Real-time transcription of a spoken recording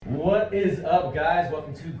What is up, guys?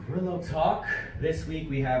 Welcome to Grillo Talk. This week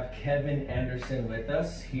we have Kevin Anderson with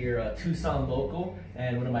us here, Tucson local,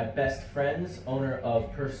 and one of my best friends, owner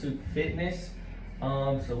of Pursuit Fitness.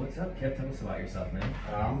 So what's up, Kev? Tell us about yourself, man.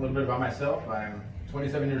 A little bit about myself. I'm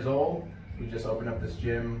 27 years old. We just opened up this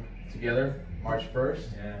gym together March 1st.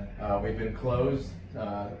 Yeah. We've been closed,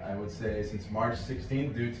 I would say, since March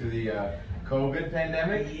 16th due to the COVID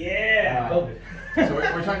pandemic. Yeah, COVID. So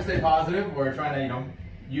we're trying to stay positive. We're trying to,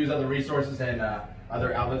 use other resources and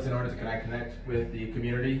other outlets in order to connect with the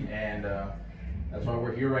community, and that's why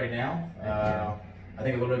we're here right now. I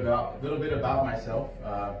think a little bit about myself.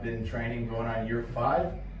 Been training going on year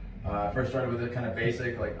 5. First started with a kind of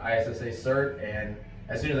basic like ISSA cert, and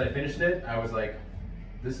as soon as I finished it, I was like,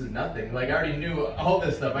 this is nothing. Like, I already knew all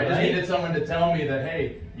this stuff. I just needed someone to tell me that,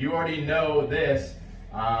 hey, you already know this.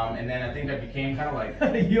 And then I think I became kind of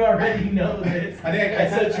like you already know this. I think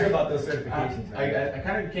I'm so true about those certifications. I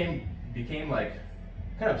kind of became like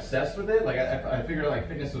kind of obsessed with it. Like I figured like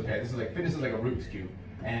fitness was okay. Fitness is like a Rubik's cube,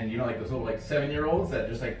 and like those little like 7-year-olds that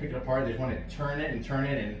just like pick it apart. They just want to turn it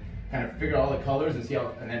and kind of figure out all the colors and see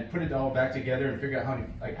how, and then put it all back together and figure out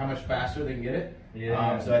how much faster they can get it.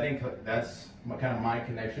 Yeah. So I think that's kind of my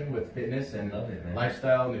connection with fitness and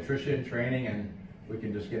lifestyle, nutrition, training, and we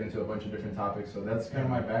can just get into a bunch of different topics. So that's kind of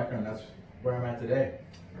my background. That's where I'm at today.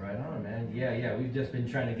 Right on, man. Yeah. We've just been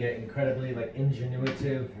trying to get incredibly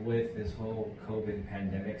ingenuitive with this whole COVID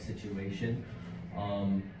pandemic situation.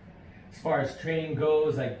 As far as training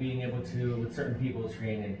goes, like being able to, with certain people,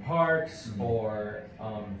 train in parks or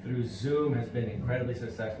through Zoom has been incredibly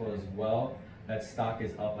successful as well. That stock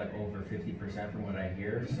is up like over 50% from what I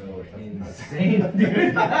hear, so it's insane,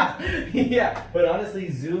 dude. Yeah, but honestly,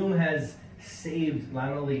 Zoom has saved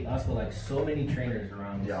not only us, but like so many trainers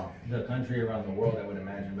around the country, around the world, I would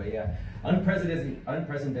imagine. But yeah,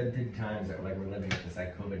 unprecedented times that we're living with this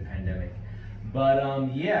COVID pandemic.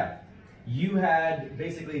 But yeah, you had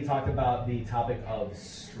basically talked about the topic of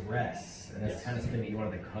stress, and that's kind of something that you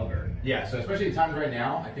wanted to cover. Yeah, so especially in times right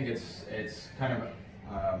now, I think it's kind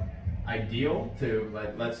of ideal to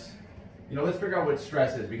let's figure out what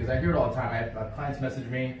stress is, because I hear it all the time. I have clients message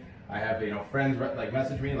me. I have friends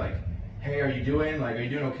message me like, hey, are you doing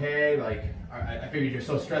okay? Like, I figured you're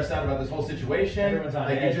so stressed out about this whole situation. Everyone's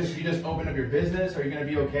on edge. You just opened up your business. Are you gonna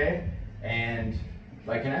be okay? And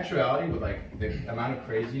like in actuality, with like the amount of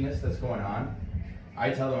craziness that's going on,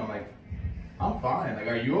 I tell them, I'm like, I'm fine. Like,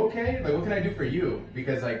 are you okay? Like, what can I do for you?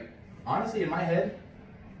 Because like, honestly, in my head,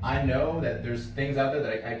 I know that there's things out there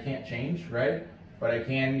that I can't change, right? But I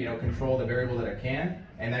can, control the variable that I can,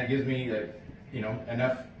 and that gives me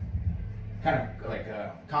enough kind of like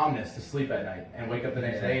calmness to sleep at night and wake up the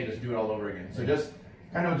next day and just do it all over again. So just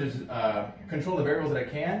kind of control the variables that I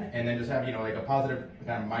can, and then just have like a positive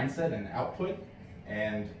kind of mindset and output,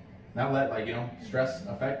 and not let stress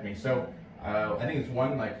affect me. So I think it's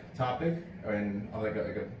one topic and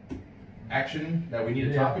a action that we need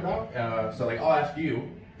to talk about. So I'll ask you.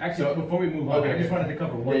 Actually, before we move on, I just wanted to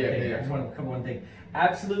cover one thing. I just wanted to cover one thing.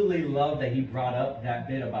 Absolutely love that he brought up that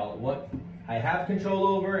bit about what I have control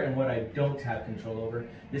over and what I don't have control over.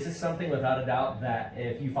 This is something without a doubt that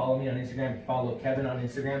if you follow me on Instagram, follow Kevin on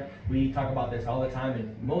Instagram, we talk about this all the time,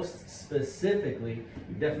 and most specifically,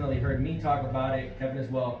 you've definitely heard me talk about it, Kevin as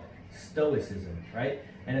well, stoicism, right?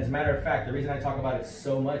 And as a matter of fact, the reason I talk about it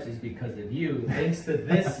so much is because of you. Thanks to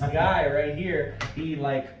this guy right here, he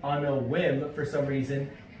on a whim for some reason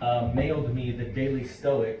mailed me The Daily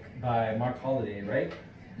Stoic by Mark Holiday, right?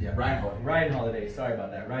 Yeah, Ryan Holiday, sorry about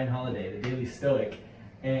that. Ryan Holiday, The Daily Stoic.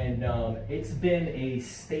 And it's been a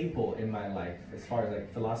staple in my life as far as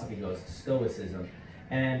philosophy goes, stoicism.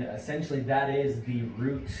 And essentially that is the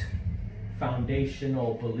root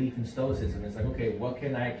foundational belief in stoicism. It's okay, what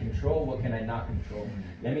can I control? What can I not control?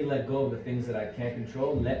 Let me let go of the things that I can't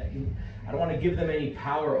control. I don't want to give them any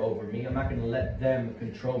power over me. I'm not going to let them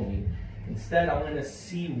control me. Instead, I'm going to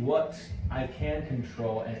see what I can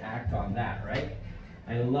control and act on that, right?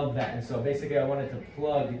 I love that. And so basically I wanted to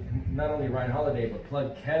plug not only Ryan Holiday, but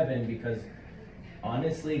plug Kevin, because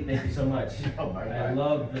honestly, thank you so much. I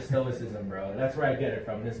love the stoicism, bro. That's where I get it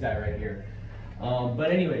from, this guy right here.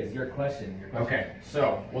 But anyways, your question. Okay,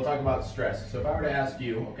 so we'll talk about stress. So if I were to ask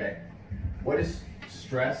you, what is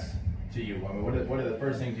stress to you? I mean, what are the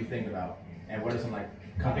first things you think about? And what are some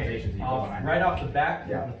connotations you put behind it? Right off the bat,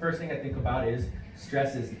 the first thing I think about is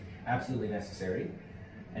stress is absolutely necessary.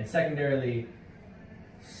 And secondarily,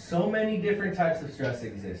 so many different types of stress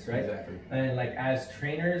exist, right? Exactly. And as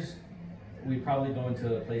trainers, we probably go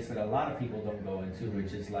into a place that a lot of people don't go into,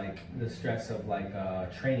 which is the stress of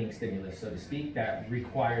training stimulus, so to speak, that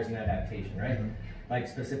requires an adaptation, right? like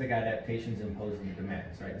specific adaptations imposing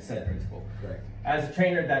demands, right? The set principle. Correct. As a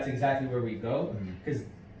trainer, that's exactly where we go, Mhm. because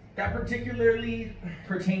that particularly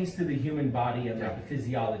pertains to the human body and Yeah. like the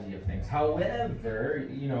physiology of things. However,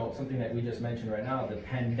 you know, something that we just mentioned right now, the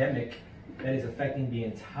pandemic that is affecting the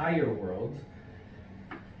entire world,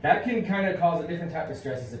 that can kind of cause a different type of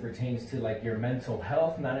stress as it pertains to like your mental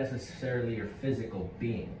health, not necessarily your physical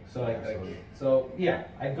being. So Absolutely. so yeah,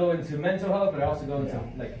 I go into mental health, but I also go into Yeah.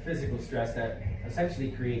 like physical stress that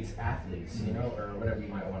essentially creates athletes, you know, or whatever you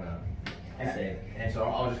might want to say. And so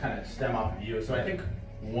I'll just kind of stem off of you. So I think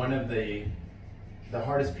one of the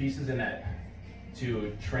hardest pieces in that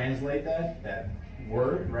to translate that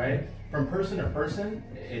word, right, from person to person,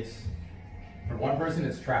 it's for one person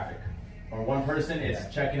it's traffic, or one person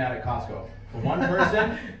it's checking out at Costco. For one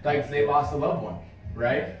person, like they lost a loved one,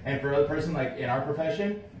 right? And for another person, like in our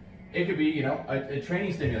profession, it could be, you know, a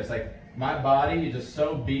training stimulus. Like my body is just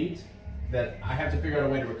so beat that I have to figure out a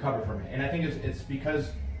way to recover from it. And I think it's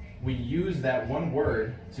because we use that one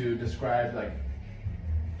word to describe like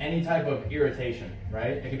any type of irritation,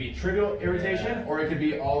 right? It could be trivial irritation, or it could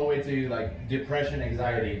be all the way to like depression,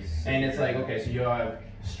 anxiety. And it's like, okay, so you have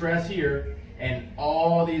stress here and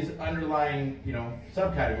all these underlying, you know,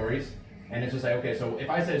 subcategories. And it's just like, okay, so if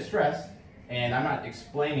I said stress and I'm not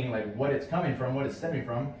explaining like what it's coming from, what it's stemming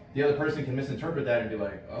from, the other person can misinterpret that and be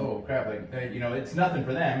like, oh crap, like, you know, it's nothing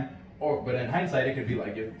for them. But in hindsight, it could be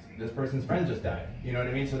like if this person's friend just died. You know what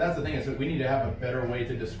I mean? So that's the thing, is that we need to have a better way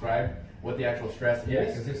to describe what the actual stress Yeah, is.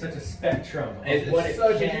 because there's such a spectrum of It's what it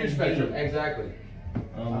such a can huge spectrum. be. Exactly.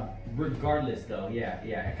 Regardless, though, yeah,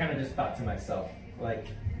 I kind of just thought to myself, like,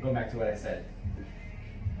 going back to what I said,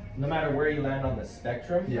 no matter where you land on the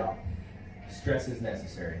spectrum, Yeah. stress is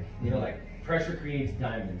necessary. You know, like, pressure creates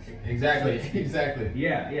diamonds. Exactly. Exactly.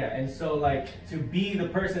 Yeah, and so, like, to be the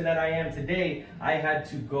person that I am today, I had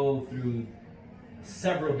to go through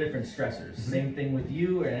several different stressors. Same thing with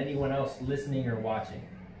you and anyone else listening or watching.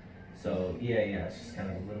 So, yeah, it's just kind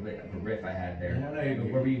of a little bit of a riff I had there. No,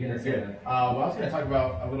 What were you going to say? Well, I was going to talk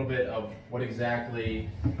about a little bit of what exactly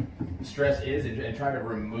stress is, and try to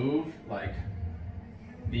remove like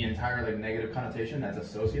the entire like negative connotation that's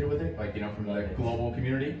associated with it, like, you know, from the global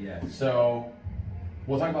community. Yeah. So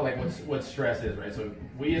we'll talk about like what stress is, right? So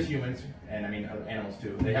we as humans, and I mean animals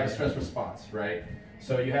too, they have a stress response, right?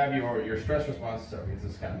 So you have your stress response. Sorry, it's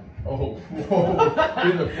just kind of whoa,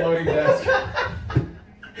 in the floating desk.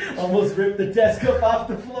 Almost ripped the desk up off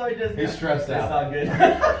the floor just He's stressed That's out. all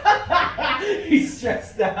good. He's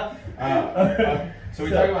stressed out. So we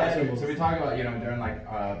talk about, you know, during like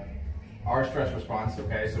our stress response.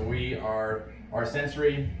 Okay, so our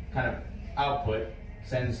sensory kind of output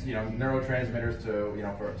sends, you know, neurotransmitters to, you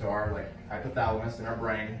know, to our like hypothalamus in our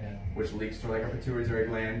brain, which leaks to like our pituitary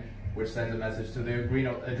gland, which sends a message to the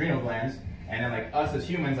adrenal glands, and then like us as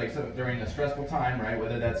humans, like, so during a stressful time, right,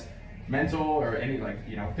 whether that's mental or any, like,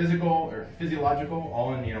 you know, physical or physiological,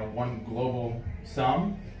 all in, you know, one global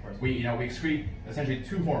sum, we excrete essentially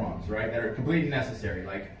two hormones, right, that are completely necessary.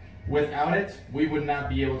 Like, without it, we would not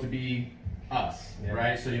be able to be us,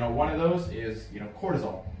 right? So, you know, one of those is, you know,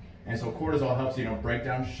 cortisol. And so cortisol helps, you know, break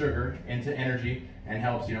down sugar into energy, and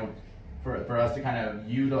helps, you know, for us to kind of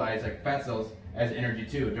utilize like fat cells as energy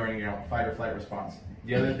too during, you know, fight or flight response.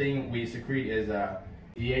 The other thing we secrete is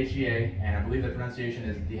DHEA, and I believe the pronunciation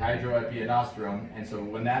is dihydroepiandrosterone. And so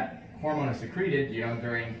when that hormone is secreted, you know,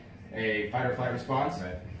 during a fight or flight response,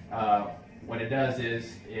 what it does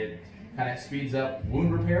is it kind of speeds up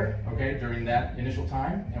wound repair, okay, during that initial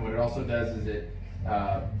time. And what it also does is it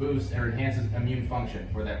boosts or enhances immune function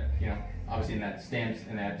for that, you know, obviously in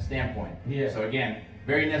that standpoint. Yeah. So again,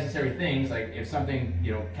 very necessary things. Like if something,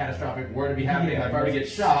 you know, catastrophic were to be happening, like if I were to get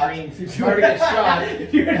shot, if you're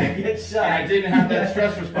gonna get shot, and I didn't have that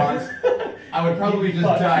stress response, I would probably just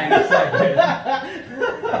die in a second.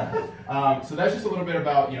 So that's just a little bit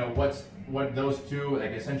about, you know, what those two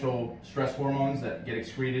like essential stress hormones that get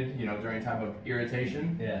excreted, you know, during time of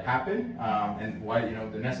irritation happen, and why, you know,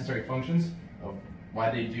 the necessary functions of why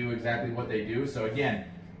they do exactly what they do. So again,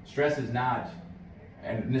 stress is not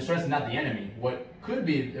the enemy. What could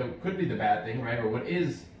be the bad thing, right? Or what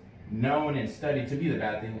is known and studied to be the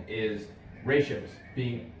bad thing is ratios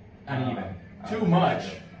being uneven. Too much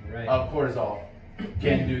of cortisol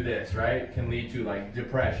can do this, right? Can lead to like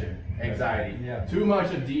depression, anxiety. Too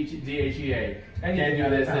much of DHEA can do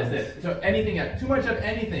this. So too much of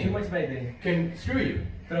anything can screw you.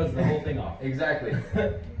 Throws the whole thing off. Exactly.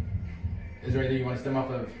 Is there anything you want to stem off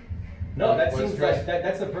of? No, that seems like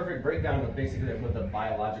that's the perfect breakdown of basically what the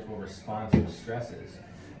biological response to stress is,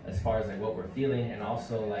 as far as like what we're feeling, and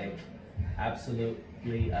also like absolute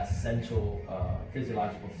biologically essential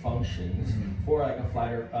physiological functions for like a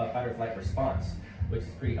fight or flight response, which is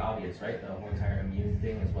pretty obvious, right? The whole entire immune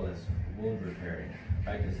thing as well as wound repairing,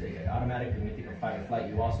 right? Because automatically when you think of fight or flight,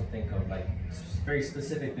 you also think of like very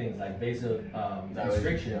specific things like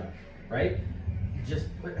vasoconstriction, right? Just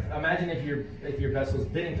imagine if your vessels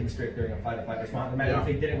didn't constrict during a fight or flight response. Imagine if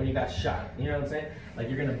they didn't when you got shot. You know what I'm saying? Like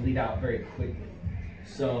you're gonna bleed out very quickly.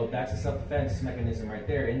 So that's a self-defense mechanism right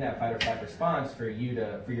there in that fight or flight response for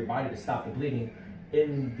your body to stop the bleeding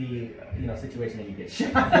in the situation that you get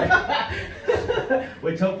shot,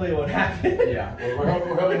 which hopefully won't happen. Yeah, we're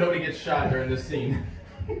hoping nobody gets shot during this scene.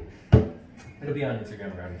 It'll be on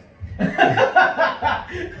Instagram, regardless.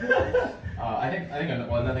 I think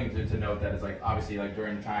another thing to note that is like obviously like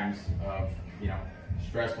during times of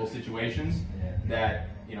stressful situations that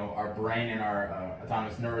our brain and our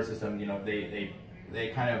autonomous nervous system they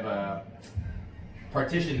kind of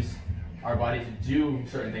partitions our body to do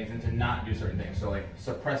certain things and to not do certain things. So like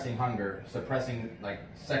suppressing hunger, suppressing like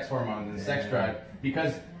sex hormones and sex drive,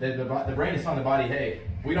 because the brain is telling the body, hey,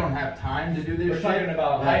 we don't have time to do this. We're talking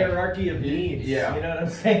about hierarchy of needs. Yeah. You know what I'm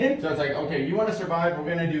saying? So it's like, okay, you want to survive, we're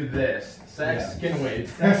gonna do this. Sex can wait.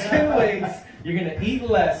 Sex can wait. You're gonna eat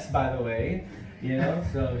less, by the way.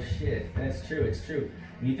 So shit, that's true. It's true.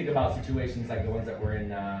 When you think about situations like the ones that we're in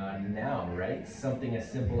now, right? Something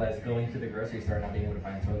as simple as going to the grocery store and not being able to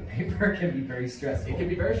find toilet paper can be very stressful. It can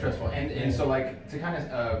be very stressful, and so like to kind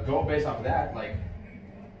of go based off of that, like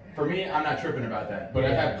for me, I'm not tripping about that. But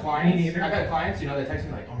I've had clients, they text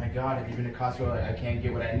me like, "Oh my God, have you been to Costco? I can't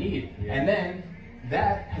get what I need," and then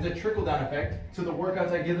that has a trickle down effect to the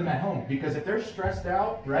workouts I give them at home, because if they're stressed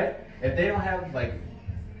out, right? If they don't have like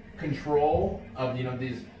control of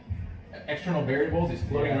these external variables, these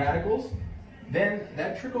floating radicals, then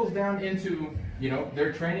that trickles down into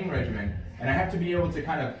their training regimen, and I have to be able to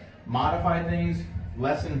kind of modify things,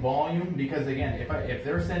 lessen volume, because again, if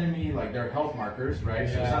they're sending me like their health markers, right?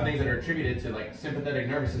 So some things that are attributed to like sympathetic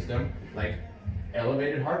nervous system, like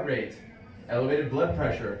elevated heart rate, elevated blood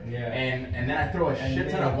pressure, and then I throw a shit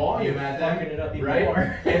ton of volume at them, it up even right?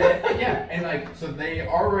 more. and like so they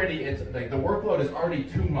already, it's like the workload is already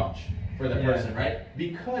too much for the person, right?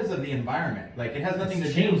 Because of the environment. Like it has nothing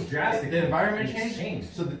to change drastically. The environment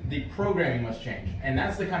changed. So the programming must change. And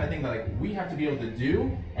that's the kind of thing that like we have to be able to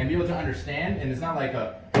do and be able to understand. And it's not like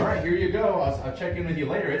all right, here you go, I'll check in with you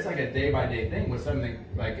later. It's like a day-by-day thing with something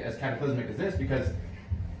like as cataclysmic as this, because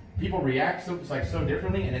people react so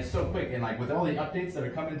differently, and it's so quick. And like with all the updates that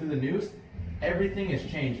are coming through the news, everything is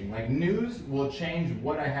changing. Like news will change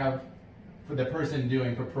what I have for the person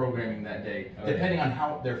doing for programming that day, depending on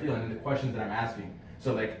how they're feeling and the questions that I'm asking.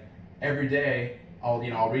 So like every day I'll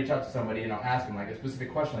reach out to somebody and I'll ask them like a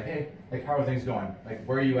specific question, like, hey, like how are things going? Like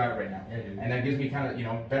where are you at right now? And that gives me kind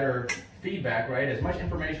of better feedback, right? As much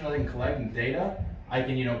information as I can collect and data, I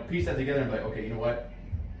can piece that together and be like, okay, you know what?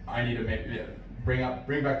 I need to maybe bring back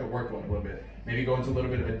the workload a little bit. Maybe go into a little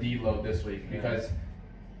bit of a deload this week, because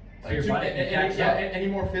any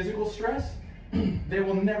more physical stress, they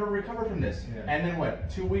will never recover from this. And then what?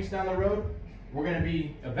 2 weeks down the road, we're gonna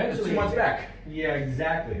be eventually 2 months back. Yeah,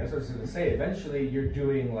 exactly. That's what I was gonna say. Eventually, you're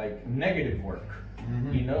doing like negative work.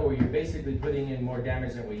 Where you're basically putting in more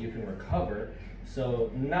damage than what you can recover. So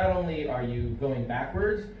not only are you going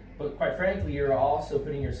backwards, but quite frankly, you're also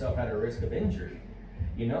putting yourself at a risk of injury.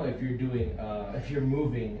 If you're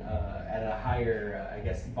moving at a higher,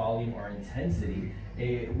 volume or intensity,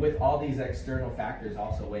 with all these external factors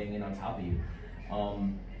also weighing in on top of you.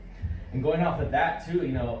 And going off of that too,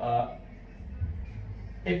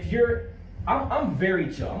 I'm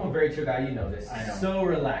very chill. I'm a very chill guy, you know this. I know. So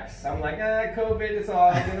relaxed. I'm like, COVID, it's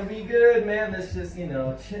all gonna be good, man. Let's just, chill.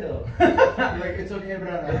 You're like, it's okay,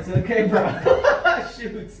 bro. It's okay, bro.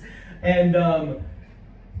 Shoots. And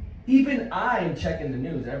even I am checking the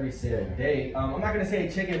news every single day. I'm not gonna say I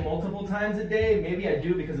check it multiple times a day. Maybe I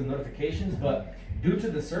do because of notifications, but due to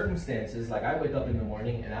the circumstances, like I wake up in the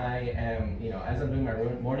morning and I am, as I'm doing my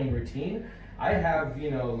morning routine, I have,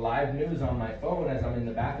 live news on my phone as I'm in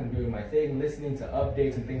the bathroom doing my thing, listening to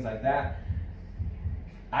updates and things like that.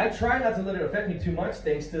 I try not to let it affect me too much,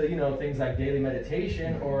 thanks to, things like daily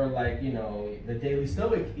meditation or like, the daily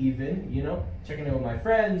stoic even, checking in with my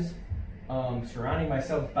friends, surrounding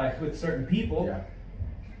myself with certain people. Yeah.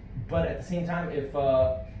 But at the same time,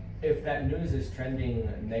 if that news is trending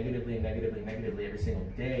negatively every single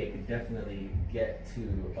day, it could definitely get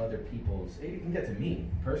to other people's. It can get to me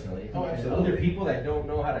personally. Absolutely. Other people that don't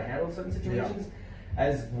know how to handle certain situations,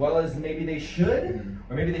 as well as maybe they should,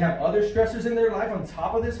 or maybe they have other stressors in their life on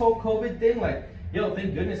top of this whole COVID thing. Like yo,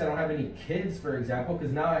 thank goodness I don't have any kids, for example,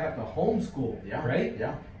 because now I have to homeschool, Yeah. right?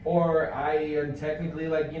 Yeah. Or I am technically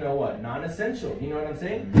like, non-essential. You know what I'm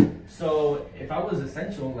saying? Mhm. So if I was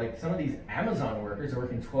essential, like some of these Amazon workers are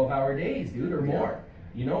working 12-hour days, dude, or Yeah. more.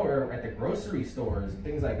 Or at the grocery stores,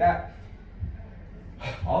 things like that.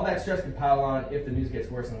 All that stress can pile on if the news gets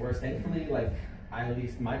worse and worse. Thankfully, like at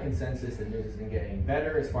least my consensus, the news has been getting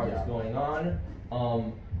better as far as what's going on.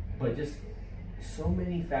 But just so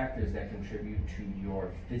many factors that contribute to your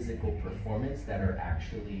physical performance that are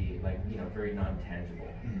actually very non-tangible.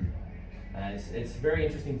 Mhm. It's very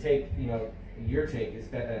interesting take, your take,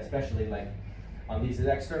 especially like on these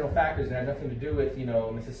external factors that have nothing to do with,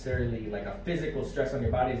 necessarily like a physical stress on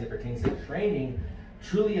your body as it pertains to training,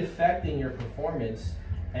 truly affecting your performance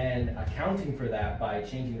and accounting for that by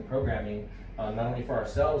changing the programming, not only for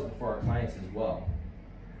ourselves but for our clients as well.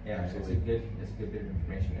 Yeah, Absolutely. it's a good bit of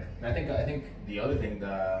information there. And I think the other thing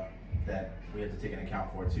that we have to take into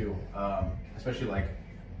account for too, especially like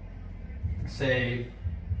say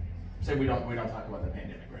we don't talk about the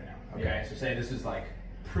pandemic right now. Okay, Yeah. so say this is like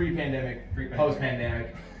pre-pandemic, Pre-pandemic.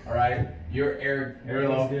 post-pandemic. All right, you're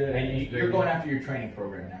Everything's good, and everything's you're great. going after your training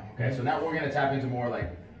program now. Okay, so now we're gonna tap into more like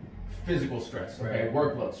physical stress. Okay, Right.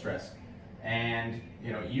 workload stress, and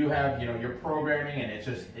you have your programming, and it's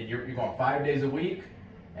just you're going 5 days a week.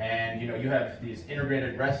 And you have these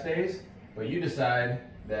integrated rest days, but you decide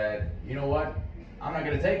that what, I'm not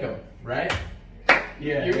going to take them, right?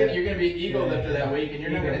 Yeah, you're gonna be ego lifter that week, and you're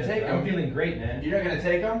not Ego going to take lifter. I'm them. feeling great, man. You're not going to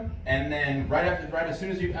take them, and then right as soon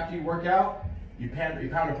as after you work out, you pound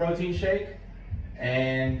a protein shake,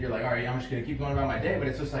 and you're like, all right, I'm just going to keep going about my day. But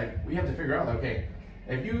it's just like we have to figure out, okay,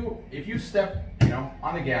 if you step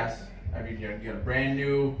on the gas, I mean, you got a brand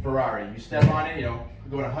new Ferrari, you step on it,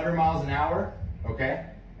 going 100 miles an hour, okay.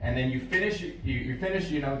 And then you finish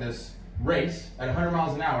this race at 100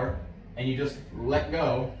 miles an hour, and you just let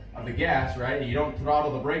go of the gas, right? And you don't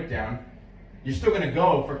throttle the brake down. You're still going to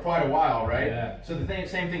go for quite a while, right? Yeah. So the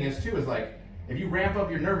same thing is too is like if you ramp up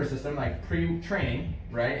your nervous system like pre-training,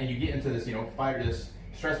 right? And you get into this this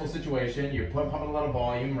stressful situation, you're pumping a lot of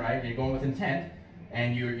volume, right? And you're going with intent,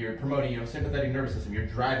 and you're promoting sympathetic nervous system. You're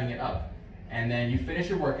driving it up, and then you finish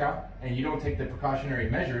your workout, and you don't take the precautionary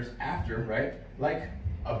measures after, right? Like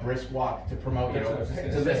a brisk walk to promote, That's what I was just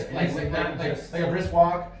gonna to say. like a brisk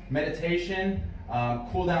walk, meditation,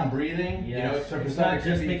 cool down breathing. Yes. So It's for some not it could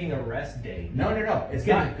just be- taking a rest day. No. It's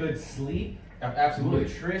Getting not. good sleep, Absolutely.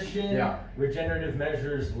 nutrition, Yeah. regenerative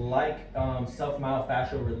measures like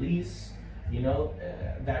self-myofascial release,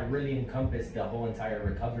 that really encompass the whole entire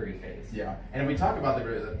recovery phase. Yeah, and if we talk about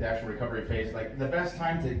the actual recovery phase, like the best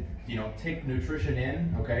time to take nutrition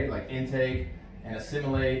in, okay, like intake and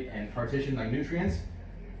assimilate and partition like nutrients,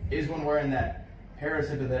 is when we're in that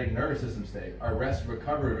parasympathetic nervous system state, our rest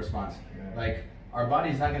recovery response. Yeah. Like our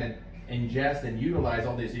body's not going to ingest and utilize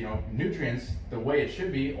all these nutrients the way it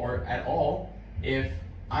should be or at all if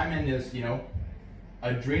I'm in this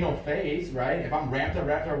adrenal phase, right? If I'm ramped up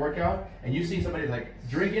after a workout, and you see somebody like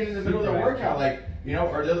drinking in the middle of their workout, like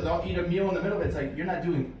or they'll eat a meal in the middle of it. It's like you're not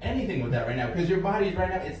doing anything with that right now because your body's right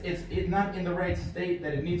now it's not in the right state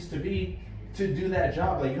that it needs to be to do that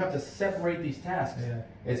job. Like you have to separate these tasks. Yeah.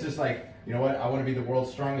 It's just like I want to be the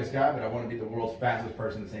world's strongest guy, but I want to be the world's fastest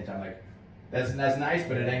person at the same time. Like that's nice,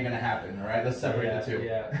 but it ain't gonna happen. All right, let's separate the two.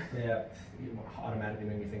 Yeah. You automatically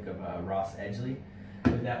made me think of Ross Edgley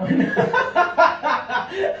with that one.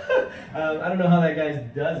 I don't know how that guy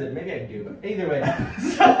does it. Maybe I do, but either way.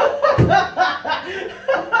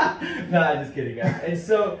 Nah, just kidding, guys. And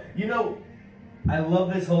so, I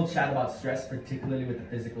love this whole chat about stress, particularly with the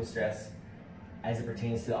physical stress, as it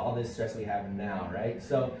pertains to all this stress we have now, right?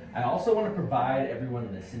 So I also want to provide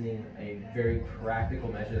everyone listening a very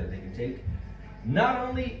practical measure that they can take, not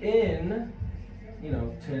only in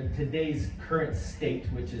to today's current state,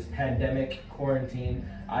 which is pandemic, quarantine,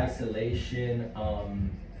 isolation,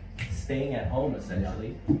 staying at home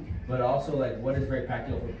essentially, but also like what is very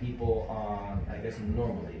practical for people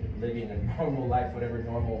normally living a normal life, whatever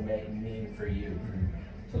normal may mean for you.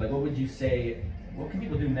 So like what would you say, what can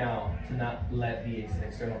people do now to not let these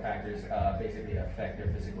external factors basically affect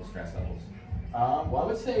their physical stress levels? Well, I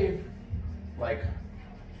would say like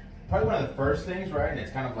probably one of the first things, right? And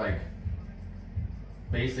it's kind of like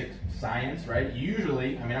basic science, right?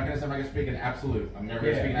 Usually, I'm not gonna speak in absolute. I'm never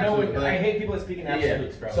gonna speak in absolute. I hate people that speak in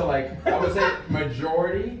absolutes, bro. So like, I would say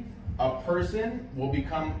majority, a person will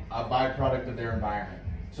become a byproduct of their environment.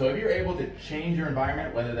 So if you're able to change your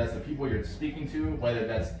environment, whether that's the people you're speaking to, whether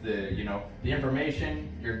that's the the information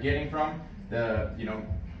you're getting from the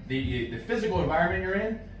the physical environment you're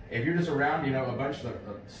in, if you're just around, you know, a bunch of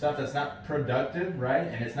stuff that's not productive, right,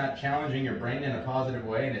 and it's not challenging your brain in a positive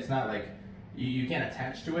way, and it's not like you can't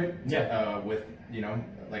attach to it, with, you know,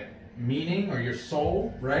 like meaning or your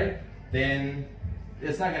soul, right, then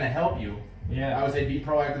it's not going to help you. Yeah. I would say be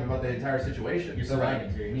proactive about the entire situation. Your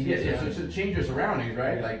surroundings. So change your surroundings,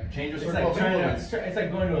 right? Yeah. Like change your It's circle like of influence. it's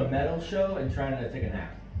like going to a metal show and trying to take a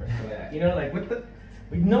nap or something like that. You know, like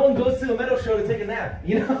no one goes to a metal show to take a nap.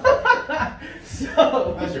 You know,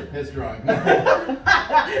 so Unless you're pissed drunk.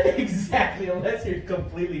 exactly, unless you're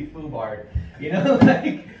completely foobarred. You know,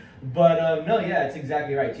 like. But no, yeah, it's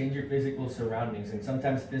exactly right. Change your physical surroundings, and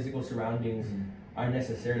sometimes physical surroundings aren't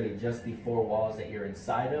necessarily just the four walls that you're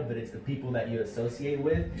inside of, but it's the people that you associate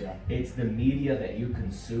with. Yeah. It's the media that you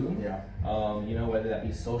consume. Yeah. You know, whether that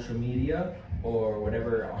be social media or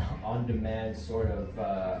whatever on-demand sort of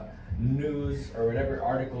news or whatever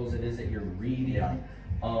articles it is that you're reading. Yeah.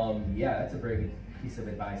 That's a very good piece of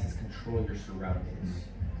advice: is control your surroundings.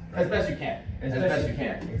 As best you can. As best you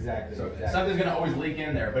can. Exactly. So exactly. something's gonna always leak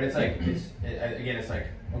in there, but it's like it's like,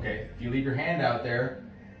 okay, if you leave your hand out there,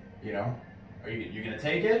 you know, are you're gonna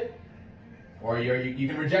take it, or you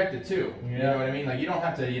can reject it too. Yeah. You know what I mean? Like you don't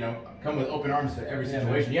have to, you know, come with open arms to every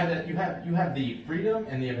situation. You have the freedom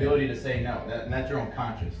and the ability to say no. And that's your own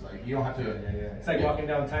conscience. Like you don't have to. Yeah. It's like walking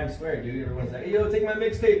down Times Square, dude. Everyone's like, "Hey, yo, take my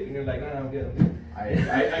mixtape," and you're like, "No, I'm good. I'm good." I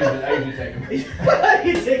usually take them.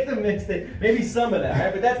 You take the mixtape, maybe some of that,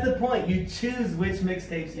 right? But that's the point. You choose which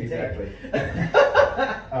mixtapes you Exactly. take.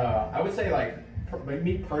 I would say like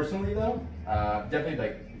me personally though, definitely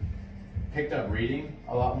like picked up reading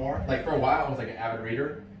a lot more. Like for a while I was like an avid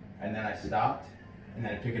reader, and then I stopped, and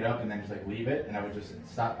then I'd pick it up and then just like leave it, and I would just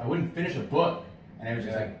stop. I wouldn't finish a book, and it was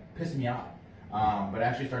just like pissing me off. But I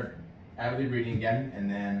actually started avidly reading again, and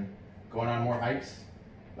then going on more hikes.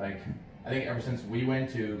 Like I think ever since we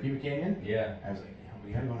went to Pima Canyon, I was like,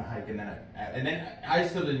 we gotta go on a hike, and then I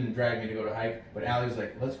still didn't drag me to go to hike, but Allie was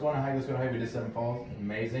like, let's go on a hike, We did Seven Falls,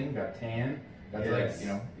 amazing, got tan, got to like, you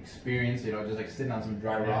know, experience, you know, just like sitting on some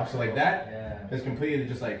dry rocks, so like that has completely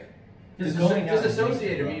just like, just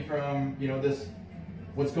associated me from, you know, this,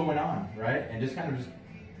 what's going on, right, and just kind of just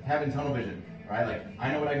having tunnel vision, right, like,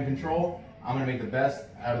 I know what I can control, I'm gonna make the best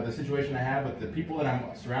out of the situation I have with the people that I'm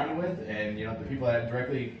surrounded with, and you know the people that I have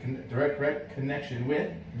direct connection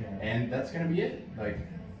with, and that's gonna be it. Like,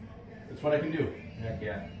 that's what I can do. Heck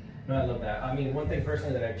yeah. No, I love that. I mean, one thing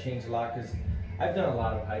personally that I've changed a lot, because I've done a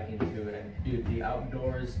lot of hiking too, and dude, the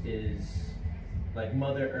outdoors is like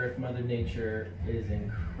Mother Earth, Mother Nature is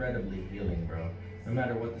incredibly healing, bro. No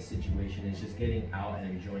matter what the situation is, just getting out and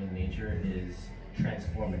enjoying nature is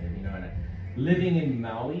transformative, you know. And living in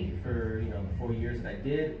Maui for, you know, the 4 years that I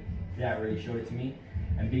did, that really showed it to me.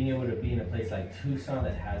 And being able to be in a place like Tucson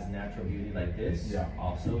that has natural beauty like this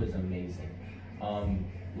also is amazing.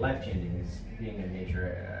 Life-changing is being in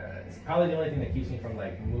nature. It's probably the only thing that keeps me from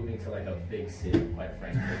like moving to like a big city, quite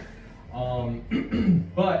frankly.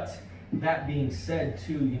 But that being said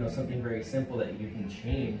too, you know, something very simple that you can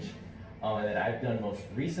change, that I've done most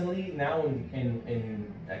recently now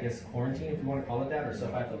in I guess quarantine, if you want to call it that, or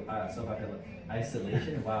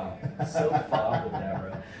self-isolation. Wow, so far with that,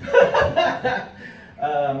 bro.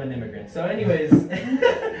 I'm an immigrant. So anyways,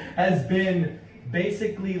 has been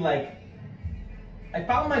basically like, I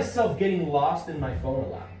found myself getting lost in my phone a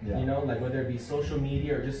lot. You know, like whether it be social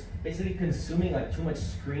media or just basically consuming like too much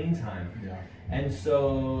screen time. And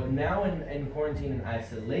so now in quarantine and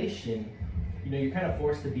isolation, you know, you're kind of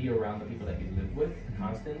forced to be around the people that you live with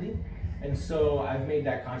constantly. And so I've made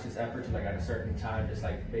that conscious effort to like at a certain time just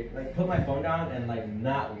like put my phone down and like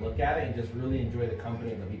not look at it and just really enjoy the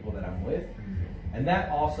company of the people that I'm with. And that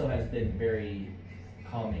also has been very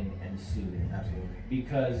calming and soothing. Absolutely.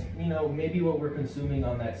 Because, you know, maybe what we're consuming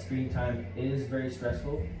on that screen time is very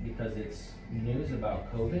stressful because it's news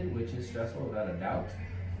about COVID, which is stressful without a doubt.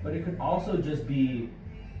 But it could also just be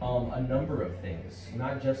a number of things,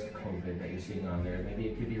 not just COVID that you're seeing on there. Maybe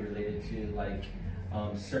it could be related to like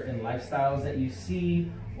certain lifestyles that you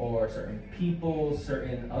see, or certain people,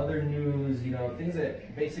 certain other news, you know, things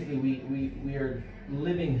that basically we are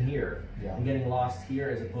living here and getting lost here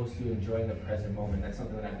as opposed to enjoying the present moment. That's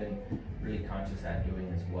something that I've been really conscious at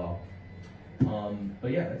doing as well.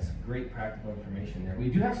 But yeah, that's great practical information there. We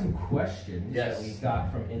do have some questions that we got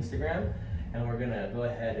from Instagram, and we're gonna go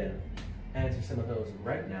ahead and answer some of those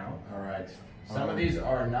right now. All right. Some of these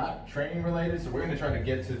are not training related, so we're going to try to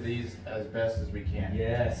get to these as best as we can.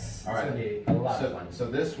 Yes. All right. It's going to be a lot of fun. So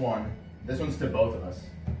this one's to both of us.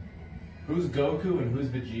 Who's Goku and who's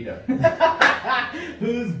Vegeta?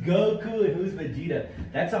 Who's Goku and who's Vegeta?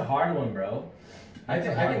 That's a hard one, bro. I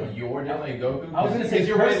think you're definitely Goku. I was gonna say because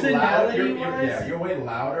you're way loud. personality-wise- Yeah, you're way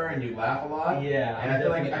louder and you laugh a lot. Yeah, and I feel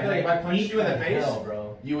like if I punched you in the face,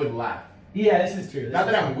 bro. you would laugh. Yeah, this is true. Not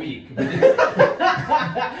that I'm weak, but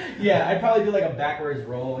yeah, I'd probably do like a backwards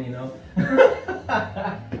roll, you know.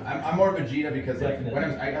 I'm more Vegeta because like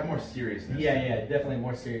Definitely. I have more seriousness. Yeah, definitely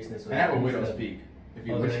more seriousness. And I have a widow's peak. If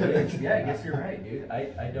you Oh, look at it. yeah, I guess you're right, dude.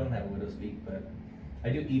 I don't have a widow's peak, but I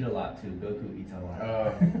do eat a lot too. Goku eats a lot.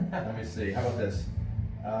 Let me see. How about this?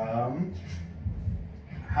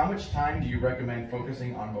 How much time do you recommend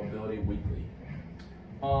focusing on mobility weekly?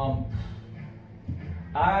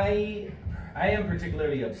 I am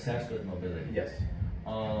particularly obsessed with mobility. Yes.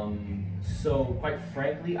 So quite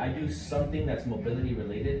frankly, I do something that's mobility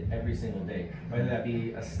related every single day, whether that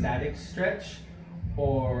be a static stretch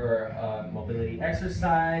or mobility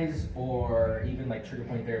exercise or even like trigger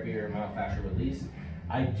point therapy or myofascial release.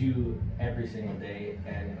 I do every single day,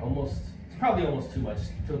 and it's probably almost too much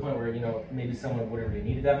to the point where, you know, maybe someone wouldn't really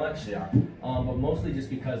need it that much. Yeah. But mostly just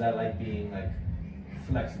because I like being like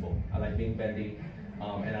flexible. I like being bendy,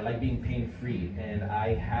 and I like being pain free. And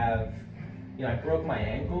I have, you know, I broke my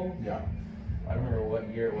ankle. Yeah. I don't remember what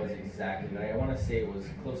year it was exactly, but I want to say it was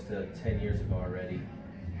close to 10 years ago already,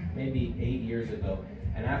 maybe 8 years ago.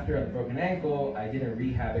 And after a broken ankle, I didn't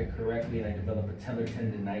rehab it correctly, and I developed patellar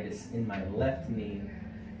tendonitis in my left knee.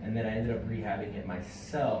 And then I ended up rehabbing it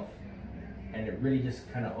myself, and it really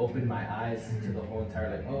just kind of opened my eyes to the whole entire,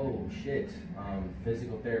 like, oh shit,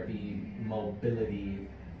 physical therapy, mobility,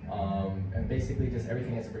 and basically just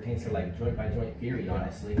everything as it pertains to like joint by joint theory,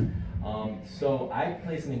 honestly. So I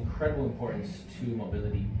place an incredible importance to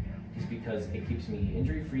mobility just because it keeps me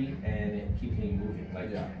injury free and it keeps me moving, like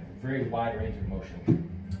very wide range of motion.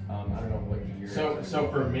 I don't know what year. So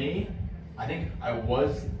for me, I think I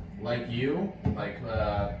was like you, like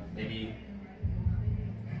maybe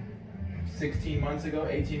 16 months ago,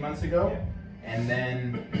 18 months ago, and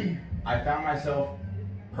then I found myself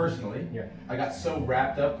personally, I got so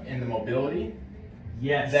wrapped up in the mobility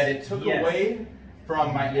that it took away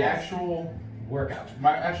from my actual workout,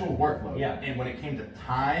 my actual workload. Yeah. And when it came to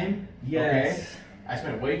time, I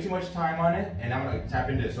spent way too much time on it, and I'm gonna tap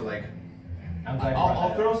into it. So like,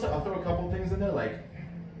 I'll throw a couple things in there. Like,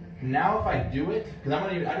 now if I do it, because I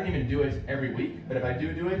don't even do it every week, but if I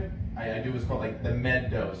do it, I do what's called like the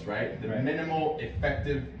med dose, right? The minimal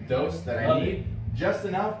effective dose that I need, just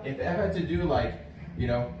enough. If I had to do like, you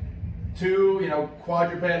know, 2,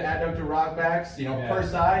 quadruped adductor rock backs, per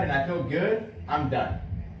side, and I feel good, I'm done.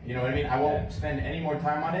 You know what I mean? I won't spend any more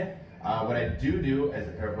time on it. What I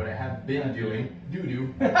or what I have been doing,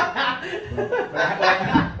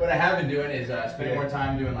 what I have been doing is spending more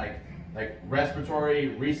time doing like respiratory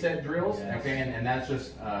reset drills. Okay, and that's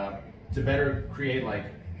just to better create like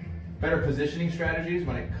better positioning strategies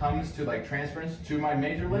when it comes to like transference to my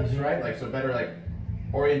major lifts, right? Like, so better like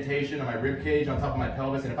orientation of my rib cage on top of my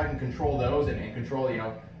pelvis, and if I can control those and control,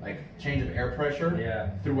 like change of air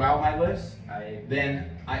pressure throughout my lifts, then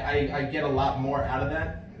I get a lot more out of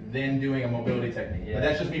that than doing a mobility technique. But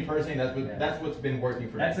that's just me personally. That's what's been working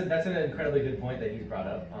for me. That's an incredibly good point that he's brought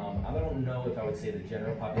up. I don't know if I would say the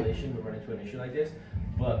general population would run into an issue like this,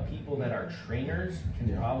 but people that are trainers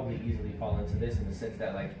can probably easily fall into this, in the sense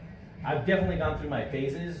that, like, I've definitely gone through my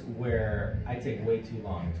phases where I take way too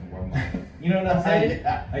long to warm up. You know what I'm saying?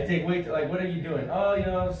 I take way too, like, what are you doing? Oh,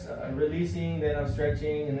 I'm releasing, then I'm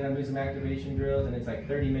stretching, and then I'm doing some activation drills, and it's like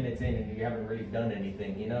 30 minutes in, and you haven't really done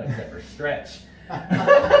anything, except for stretch.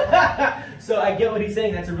 So I get what he's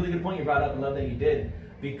saying. That's a really good point you brought up. I love that you did,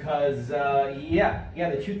 because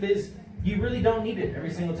the truth is, you really don't need it every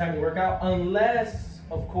single time you work out, unless,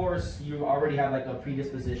 of course, you already have like a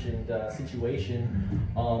predispositioned situation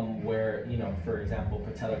where, for example,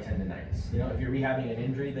 patellar tendonitis. If you're rehabbing an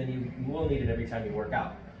injury, then you will need it every time you work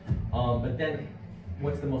out. But then,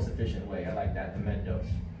 what's the most efficient way? I like that, the med dose.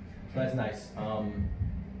 So that's nice.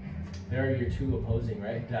 There are your two opposing,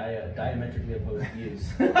 right? Diametrically opposed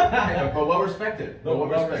views. But well respected. But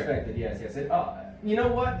well respected, yes. You know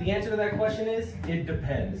what? The answer to that question is, it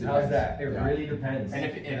depends. How's that? It really depends. And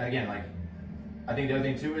again, like, I think the other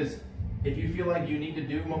thing too is, if you feel like you need to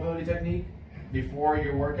do mobility technique before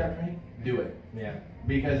your workout training, do it. Yeah.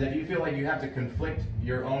 Because if you feel like you have to conflict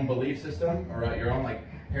your own belief system or your own like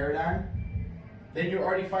paradigm, then you're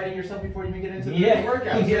already fighting yourself before you even get into the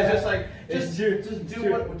workout. So it's just like, just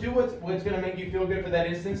do what's gonna make you feel good for that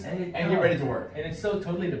instance, and get ready to work. And it so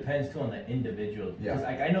totally depends too on the individual. Because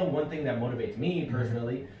I know one thing that motivates me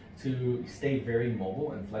personally to stay very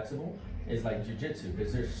mobile and flexible is like jiu-jitsu,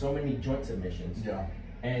 because there's so many joint submissions. Yeah.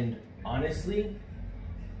 And honestly,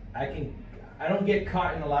 I don't get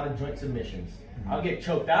caught in a lot of joint submissions. I'll get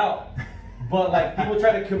choked out, But like people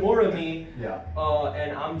try to Kimura me, Yeah.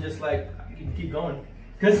 and I'm just like, you can keep going,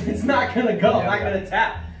 because it's not gonna go. I'm not gonna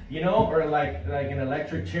tap, you know, or like an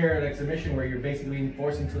electric chair like submission where you're basically being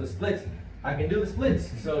forced into the splits. I can do the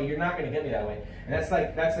splits, so you're not gonna get me that way. And that's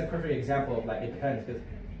a perfect example of like it depends, because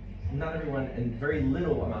not everyone and very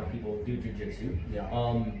little amount of people do jujitsu. Yeah.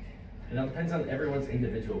 And it depends on everyone's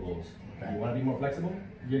individual goals. If Okay. you want to be more flexible,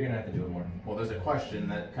 you're gonna have to do it more. Well, there's a question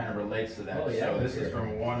that kind of relates to that. Oh, yeah, So this sure. is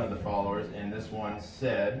from one of the followers, and this one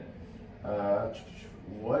said,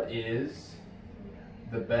 "What is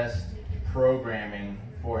the best programming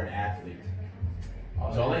for an athlete?"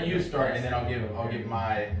 So I'll let you start, and then I'll give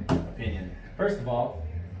my opinion. First of all,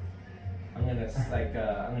 I'm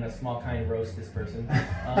gonna small kind roast this person.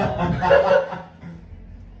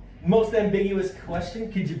 Most ambiguous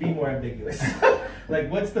question. Could you be more ambiguous?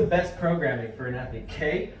 Like, what's the best programming for an athlete?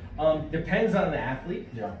 Okay, depends on the athlete.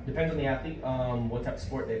 Yeah. Depends on the athlete. What type of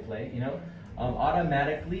sport they play. You know,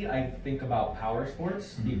 automatically I think about power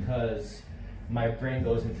sports because my brain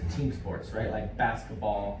goes into team sports, right? Like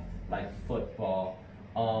basketball, like football.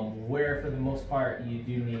 Where for the most part you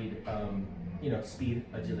do need, speed,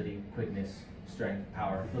 agility, quickness, strength,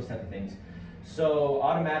 power, those type of things. So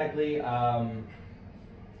automatically,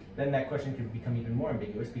 then that question could become even more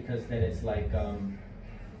ambiguous because then it's like,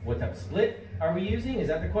 what type of split are we using? Is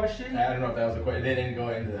that the question? I don't know if that was a question. They didn't go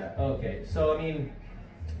into that. Okay, so I mean,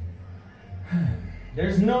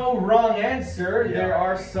 there's no wrong answer. Yeah. There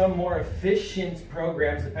are some more efficient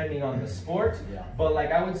programs depending on the sport. Yeah. But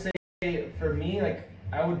like I would say, for me, like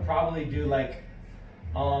I would probably do like,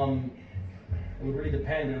 it would really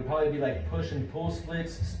depend. It would probably be like push and pull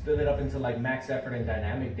splits, split it up into like max effort and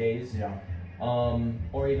dynamic days. Yeah.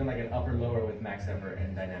 Or even like an upper lower with max effort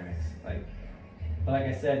and dynamics. But like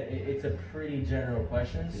I said, it's a pretty general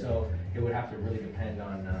question, so it would have to really depend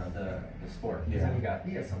on the sport. Because then we got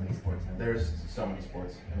so many sports now. There's so many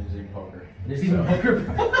sports. I mean, there's even poker. There's even poker.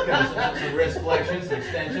 Got some wrist flexions, some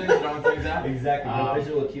extensions, throwing things out. Exactly, the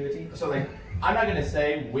visual acuity. So like, I'm not gonna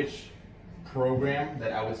say which program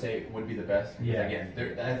that I would say would be the best. Because Yeah.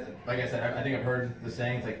 again, like I said, I think I've heard the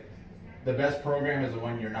saying. It's like the best program is the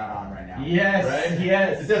one you're not on right now. Yes, right?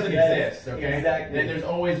 yes. It doesn't yes, exist. Okay. Exactly. And there's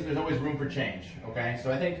always room for change. Okay.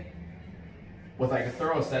 So I think with like a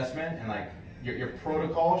thorough assessment and like your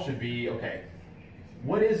protocol should be okay.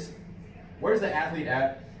 Where's the athlete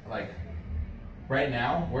at like right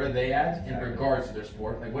now? Where are they at in regards to their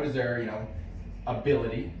sport? Like what is their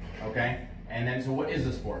ability? Okay. And then so what is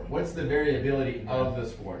the sport? What's the variability of the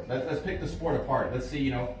sport? Let's pick the sport apart. Let's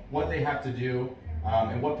see what they have to do.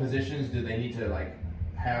 And what positions do they need to like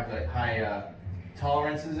have like high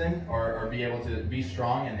tolerances in, or be able to be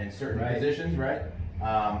strong in certain positions, right?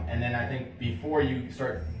 And then I think before you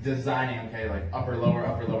start designing, okay, like upper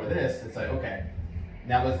lower this, it's like okay,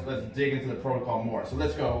 now let's dig into the protocol more. So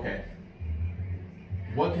let's go, okay,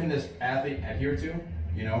 what can this athlete adhere to?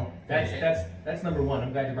 That's number one.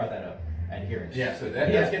 I'm glad you brought that up. Adherence. Yeah, so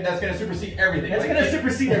that's gonna supersede everything. That's gonna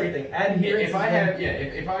supersede everything. Adherence.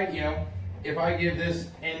 If I give this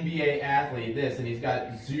NBA athlete this and he's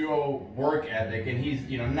got zero work ethic and he's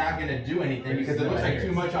not going to do anything because it looks like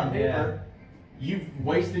too much on paper, you've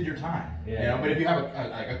wasted your time. But if you have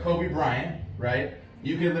a Kobe Bryant, right?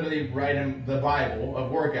 You can literally write him the Bible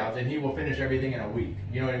of workouts and he will finish everything in a week.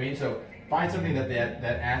 You know what I mean? So find something that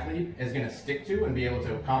athlete is going to stick to and be able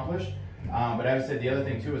to accomplish. But I would say the other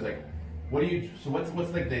thing too is like,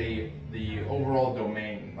 what's like the overall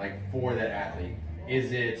domain like for that athlete?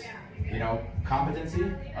 Is it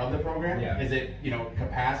competency of the program? Yeah. Is it,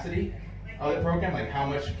 capacity of the program? Like how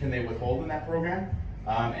much can they withhold in that program?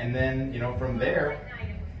 And then, from there,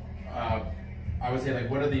 I would say like,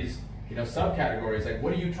 what are these, subcategories? Like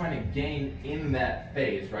what are you trying to gain in that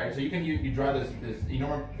phase, right? So you draw this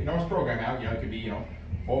enormous program out, it could be,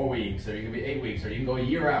 4 weeks, or you could be 8 weeks, or you can go a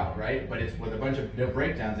year out, right? But it's with a bunch of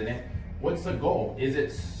breakdowns in it. What's the goal? Is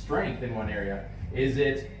it strength in one area? Is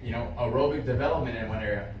it, aerobic development in one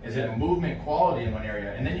area? Is it movement quality in one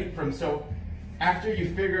area? And then after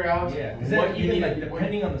you figure out what you need,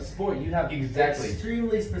 depending on the sport, you have exactly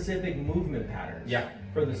extremely specific movement patterns. Yeah.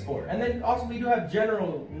 For the sport, and then also we do have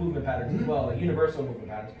general movement patterns as well, like universal movement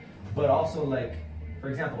patterns, but also like, for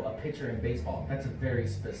example, a pitcher in baseball. That's a very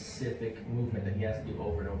specific movement that he has to do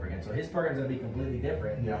over and over again. So his program's gonna be completely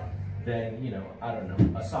different. Yeah. Than I don't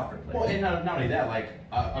know, a soccer player. Well, and not only that, like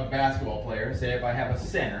a basketball player. Say if I have a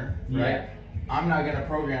center, right? I'm not gonna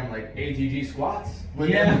program like ATG squats with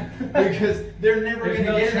them because they're never There's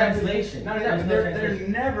gonna no get translation. Not only that, but they're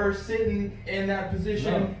never sitting in that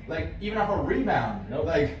position, like even off a rebound. Nope.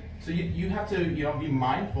 Like So you have to be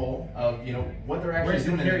mindful of what they're actually Where's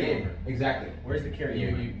the doing in the carryover? game. Exactly. Where's the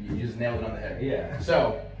carryover? You just nailed it on the head. Yeah.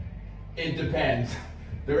 So it depends.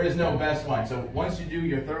 There is no best one. So once you do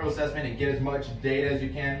your thorough assessment and get as much data as you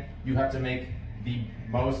can, you have to make the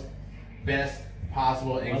most best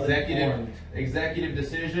possible executive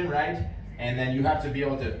decision, right? And then you have to be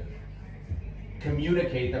able to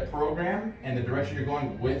communicate the program and the direction you're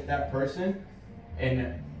going with that person,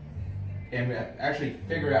 and actually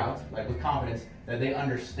figure out, like, with confidence, that they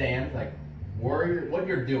understand, like, what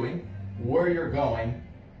you're doing, where you're going,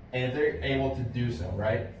 and if they're able to do so,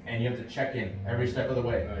 right? And you have to check in every step of the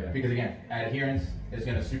way. Oh, yeah. Because again, adherence is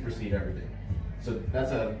going to supersede everything. So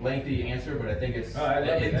that's a lengthy answer, but I think it's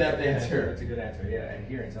an in-depth answer. That's a good answer. Yeah,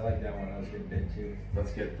 adherence. I like that one. That was a good bit too.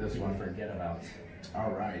 Let's get this one. Forget about.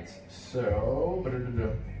 All right. So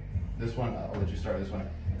this one, I'll let you start this one.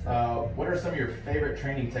 What are some of your favorite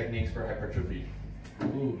training techniques for hypertrophy?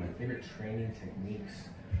 Ooh, my favorite training techniques.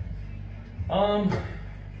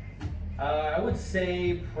 I would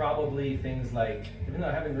say probably things like, even though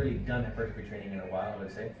I haven't really done hypertrophy training in a while, I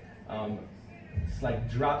would say, it's like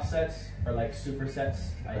drop sets or like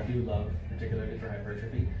supersets. I do love, particularly for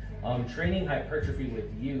hypertrophy. Training hypertrophy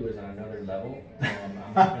with you is on another level. I'm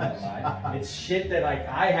not gonna lie. It's shit that like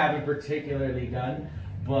I haven't particularly done,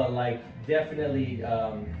 but like definitely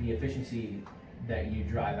the efficiency that you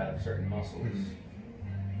drive out of certain muscles.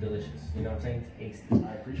 Delicious, you know what I'm saying? Tasty.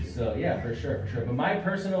 I appreciate it. So yeah, for sure. But my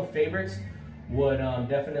personal favorites would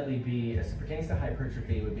definitely be, as it pertains to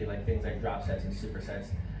hypertrophy, would be like things like drop sets and supersets.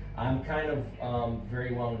 I'm kind of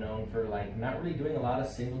very well known for like not really doing a lot of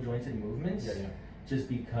single jointed movements, just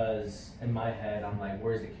because in my head I'm like,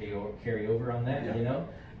 where's the carryover on that, you know?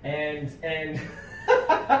 And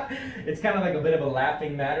it's kind of like a bit of a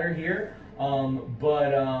laughing matter here,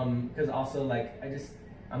 but because also like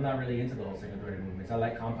I'm not really into the whole single jointed movements. I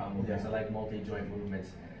like compound movements. I like multi-joint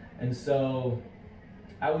movements. And so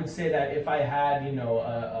I would say that if I had,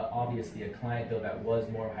 obviously a client though that was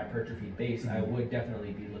more hypertrophy based, I would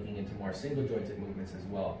definitely be looking into more single jointed movements as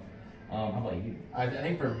well. How about you? I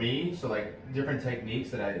think for me, so like different techniques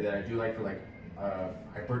that I do like for like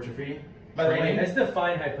hypertrophy. By the way, let's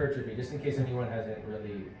define hypertrophy, just in case anyone hasn't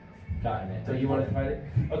really gotten it. So you want to define it?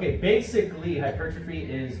 Okay, basically hypertrophy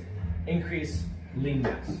is increased lean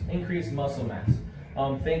mass, increased muscle mass.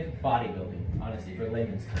 Think bodybuilding, honestly, for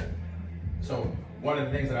layman's term. So one of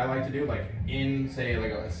the things that I like to do, like in say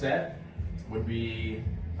like a set, would be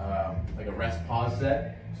like a rest pause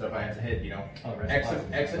set. So if I had to hit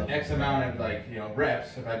X amount of like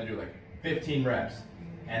reps, if I had to do like 15 reps,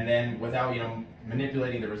 and then without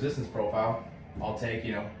manipulating the resistance profile, I'll take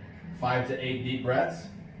 5 to 8 deep breaths.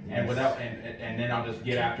 And and then I'll just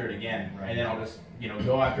get after it again, and then I'll just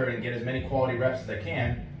go after it and get as many quality reps as I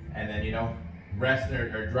can, and then rest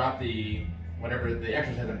or drop the whatever the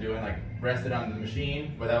exercise I'm doing, like rest it on the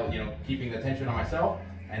machine without keeping the tension on myself,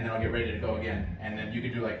 and then I'll get ready to go again. And then you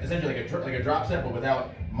could do like essentially like a drop set, but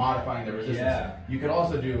without modifying the resistance. Yeah. You could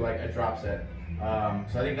also do like a drop set.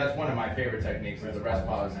 So I think that's one of my favorite techniques is the rest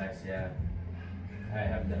pause. Next, yeah. I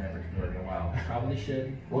haven't done hypertrophy in a while. Probably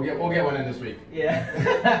should. We'll get one in this week.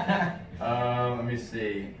 Yeah. Let me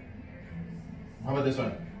see. How about this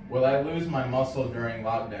one? Will I lose my muscle during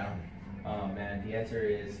lockdown? Oh man, the answer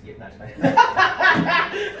is not fine.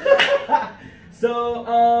 So,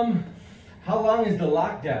 how long is the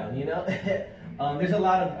lockdown? There's a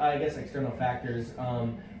lot of, I guess, external factors.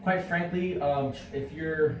 Quite frankly, if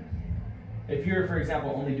you're, for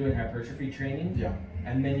example, only doing hypertrophy training,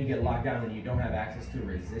 and then you get locked down and you don't have access to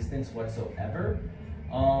resistance whatsoever,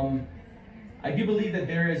 I do believe that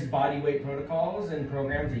there is body weight protocols and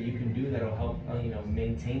programs that you can do that'll help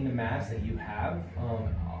maintain the mass that you have.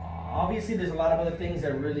 Obviously, there's a lot of other things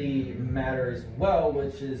that really matter as well,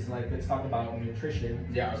 which is like, let's talk about nutrition.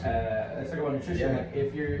 Let's talk about nutrition. Like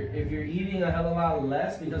if you're eating a hell of a lot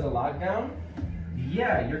less because of lockdown,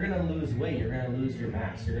 you're gonna lose weight. You're gonna lose your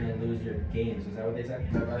mass. You're gonna lose your gains. Is that what they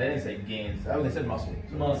said? No, they didn't say gains. Oh, they said muscle.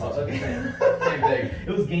 Muscle. Okay. Same thing. It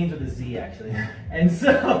was gains with a Z actually. And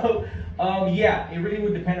so, it really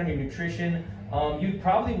would depend on your nutrition. You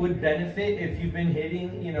probably would benefit if you've been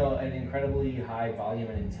hitting, an incredibly high volume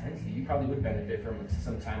and intensity. You probably would benefit from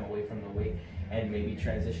some time away from the weight and maybe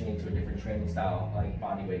transitioning to a different training style, like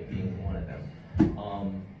body weight being one of them.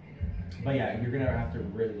 But you're gonna have to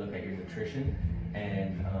really look at your nutrition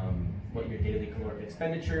and what your daily caloric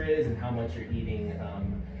expenditure is and how much you're eating,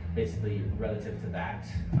 basically relative to that.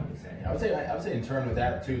 I would say in turn with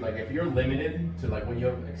that too. Like if you're limited to like what you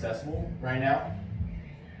have accessible right now,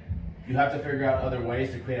 you have to figure out other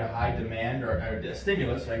ways to create a high demand or a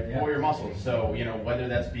stimulus for your muscles. So whether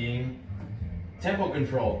that's being tempo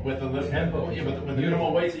control with the Tempo with the control.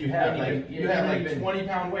 minimal weights that you have. When you Like can- you have like even-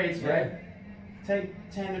 20-pound weights, Yeah. right? Take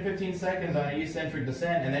 10 to 15 seconds on an eccentric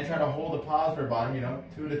descent, and then try to hold a pause for bottom,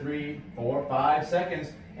 2 to 3, 4, 5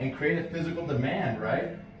 seconds, and create a physical demand, right?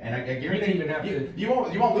 And I guarantee even have to- you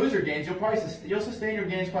won't lose your gains. You'll probably you'll sustain your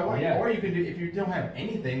gains quite well. Yeah. Or you can do, if you don't have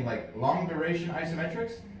anything like long duration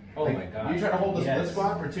isometrics. Oh like, my gosh. You try to hold the split Yes.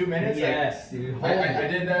 squat for 2 minutes. like, Yes, dude. I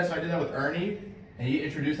did that. So I did that with Ernie, and he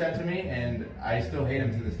introduced that to me, and I still hate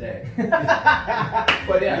him to this day.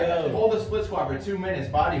 But yeah, Yo. hold a split squat for 2 minutes,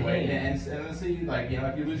 body weight, Dang. and let's see,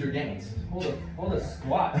 if you lose your gains. Hold a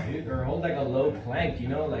squat, dude, or hold like a low plank,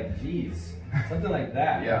 like geez, something like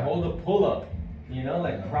that. Yeah. Or hold a pull up,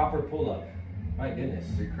 like proper pull up. My goodness.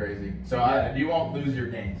 It'd be crazy. So Yeah. you won't lose your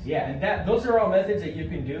gains. Yeah, and those are all methods that you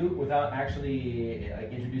can do without actually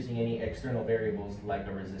introducing any external variables like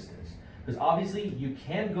a resistance. Because obviously you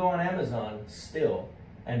can go on Amazon still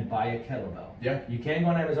and buy a kettlebell. Yeah. You can go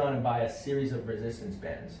on Amazon and buy a series of resistance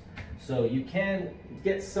bands. So you can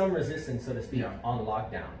get some resistance, so to speak, Yeah. on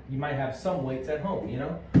lockdown. You might have some weights at home,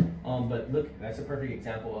 But look, that's a perfect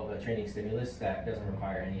example of a training stimulus that doesn't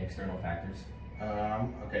require any external factors.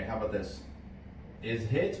 Okay, how about this? Is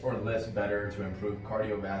HIIT or LISS better to improve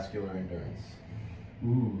cardiovascular endurance?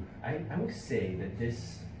 Ooh, I would say that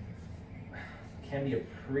this can be a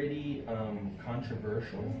pretty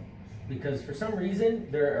controversial, because for some reason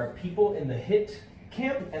there are people in the HIIT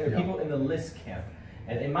camp and there are Yeah. people in the LISS camp,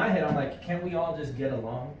 and in my head I'm like, can't we all just get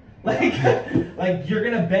along? Like, like you're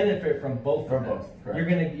gonna benefit from both From of them. both, correct.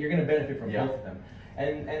 You're gonna benefit from Yeah. both of them,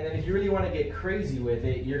 and then if you really want to get crazy with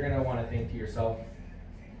it, you're gonna want to think to yourself,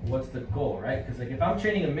 what's the goal, right? Because if I'm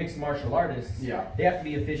training a mixed martial artist, Yeah. they have to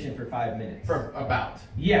be efficient for 5 minutes. For about.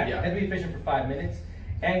 Yeah, Yeah. they have to be efficient for 5 minutes.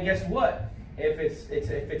 And guess what? If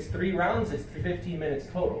it's 3 rounds, it's 15 minutes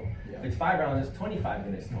total. Yeah. If it's 5 rounds, it's 25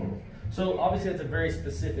 minutes total. So obviously that's a very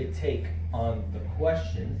specific take on the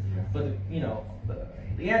question. Yeah.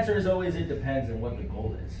 But the answer is always it depends on what the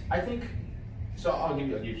goal is. I think, so I'll give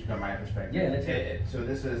you my perspective. Yeah, let's hear it. So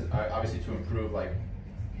this is obviously to improve,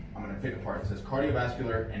 I'm going to pick apart. It says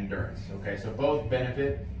cardiovascular endurance. Okay, so both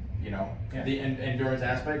benefit, Yeah. the endurance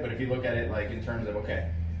aspect, but if you look at it in terms of, okay,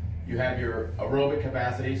 you have your aerobic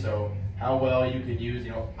capacity, so how well you could use,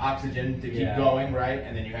 oxygen to keep Yeah. going, right?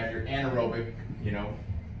 And then you have your anaerobic,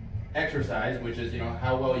 exercise, which is,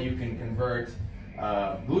 how well you can convert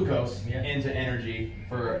glucose Yeah. into energy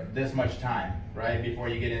for this much time, right? Before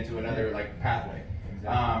you get into another pathway.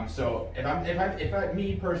 Exactly. So if I,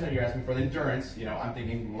 me personally, you're asking for the endurance, I'm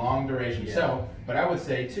thinking long duration. Yeah. So, but I would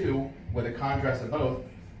say too, with a contrast of both,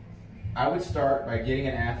 I would start by getting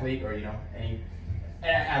an athlete or, any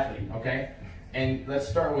athlete, okay? And let's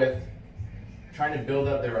start with trying to build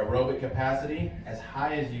up their aerobic capacity as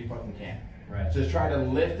high as you fucking can. Right. Just try to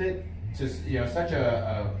lift it to, such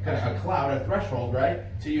a kind of a cloud, a threshold, right?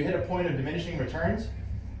 Till you hit a point of diminishing returns,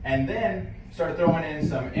 and then start throwing in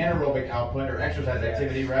some anaerobic output or exercise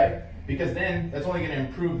activity, right? Because then that's only going to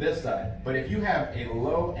improve this side. But if you have a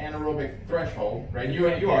low anaerobic threshold, right, you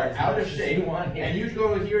are out of shape, and you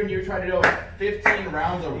go here and you try to do 15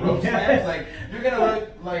 rounds of rope Yes. slams, you're going to look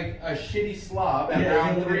like a shitty slob at Yeah,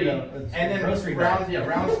 round you're gonna 3, look like a and then grocery rounds, bag.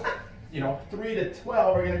 rounds, 3 to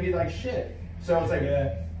 12 are going to be like shit. So it's like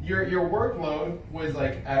Yeah. your workload was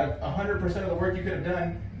out of 100% of the work you could have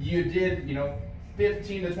done, you did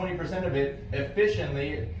 15 to 20% of it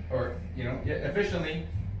efficiently, or efficiently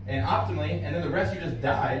and optimally, and then the rest you just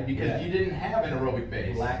died because Yeah. you didn't have an aerobic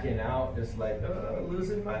base. Blacking out, just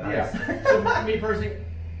losing my eyes. Yeah. So me personally,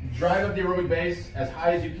 drive up the aerobic base as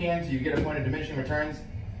high as you can so you get a point of diminishing returns,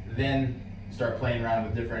 then start playing around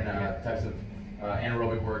with different types of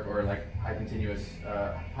anaerobic work or high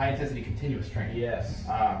intensity continuous training. Yes.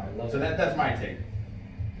 So that's my take.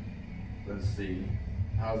 Let's see.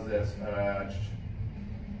 How's this?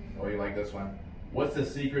 Oh, you like this one? What's the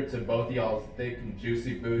secret to both y'all's thick and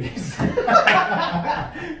juicy booties?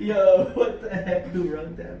 Yo, what the heck? Who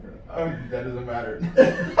wrote that, bro? Oh, that doesn't matter.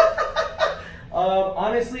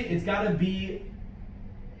 Honestly, it's got to be,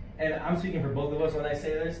 and I'm speaking for both of us when I say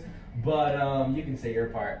this, but you can say your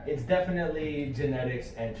part. It's definitely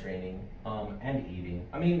genetics and training, and eating.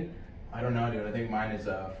 I mean, I don't know, dude. I think mine is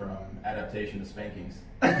from adaptation to spankings.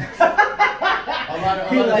 A lot of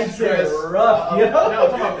He likes it stress. rough, yo. No,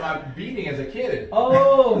 I'm talking about beating as a kid.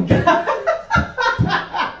 oh,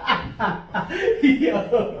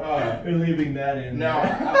 yo, we're leaving that in. No,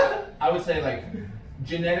 there. I would say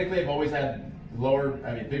genetically, I've always had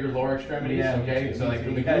bigger lower extremities. Yeah, me Okay, too, so me from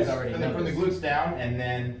too. the You guys glutes, already from know the this. glutes down, and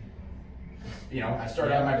then I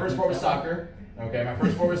started Yeah, out. My first sport was glutes down. soccer. Okay, my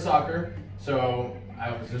first sport was soccer. So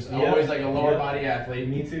I was just Yep. always like a lower Yep. body athlete.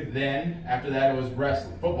 Me too. Then after that, it was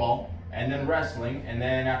wrestling, football, and then wrestling, and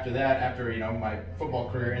then after that, after my football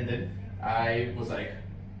career ended, I was like,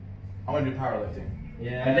 I want to do powerlifting.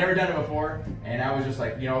 Yeah. I'd never done it before, and I was just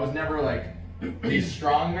like, I was never like the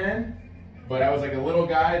strong man, but I was like a little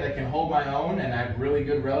guy that can hold my own, and I had really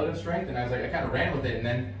good relative strength, and I was like, I kind of ran with it, and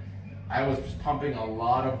then I was just pumping a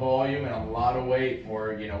lot of volume and a lot of weight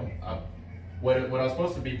for, what I was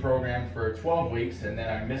supposed to be programmed for 12 weeks, and then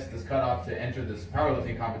I missed this cutoff to enter this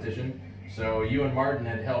powerlifting competition. So you and Martin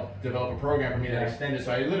had helped develop a program for me that Yeah. extended.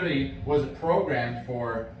 So I literally was programmed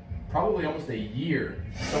for probably almost a year.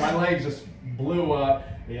 So my legs just blew up,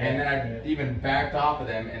 Yeah. and then I even backed off of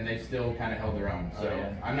them, and they still kind of held their own. So Oh,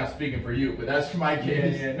 yeah. I'm not speaking for you, but that's for my Yeah,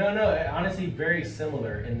 kids. yeah. No, honestly, very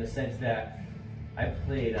similar in the sense that I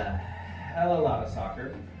played a hell of a lot of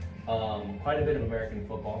soccer, quite a bit of American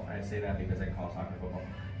football. I say that because I call soccer football.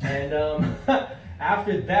 And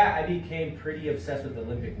after that, I became pretty obsessed with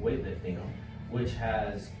Olympic weightlifting, which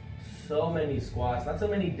has so many squats, not so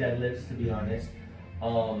many deadlifts, to be honest.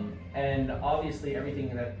 And obviously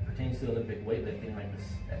everything that pertains to Olympic weightlifting, like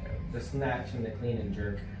the snatch and the clean and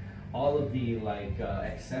jerk, all of the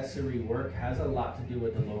accessory work has a lot to do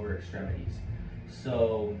with the lower extremities.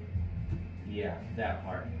 So yeah, that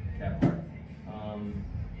part.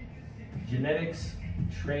 Genetics,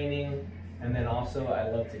 training, and then also I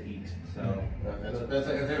love to eat. So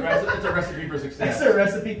It's a recipe for success. that's a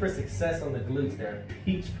recipe for success on the glutes there.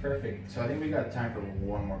 Peach perfect. So I think we got time for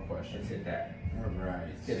one more question. Let's hit that. All right.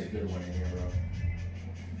 Let's get a good one in here, bro.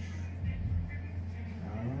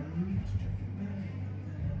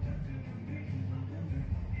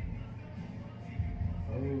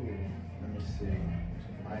 Oh, let me see.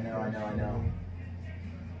 I know.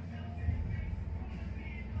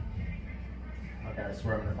 Okay, I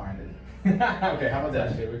swear I'm gonna find it. Okay, how about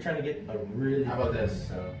That's this? good. We're trying to get a really How about good this?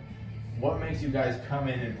 one, So, What makes you guys come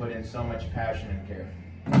in and put in so much passion and care?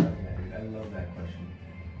 I love that question.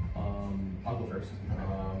 I'll go first.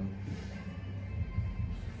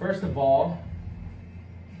 First of all,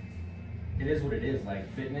 it is what it is.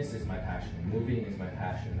 Like, fitness is my passion. Moving is my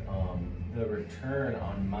passion. The return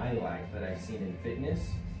on my life that I've seen in fitness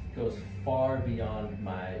goes far beyond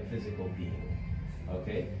my physical being.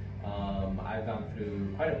 Okay? I've gone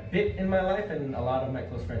through quite a bit in my life, and a lot of my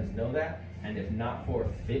close friends know that. And if not for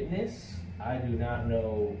fitness, I do not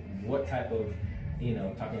know what type of,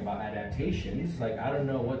 talking about adaptations, like I don't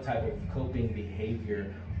know what type of coping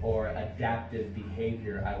behavior or adaptive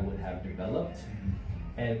behavior I would have developed.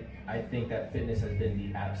 And I think that fitness has been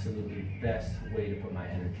the absolutely best way to put my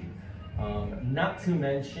energy. Not to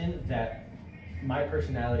mention that my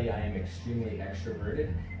personality, I am extremely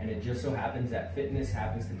extroverted, and it just so happens that fitness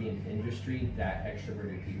happens to be an industry that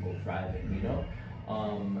extroverted people thrive in,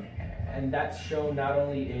 and that's shown not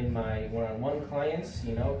only in my one-on-one clients,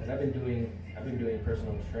 because I've been doing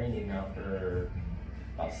personal training now for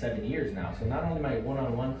about 7 years now. So not only my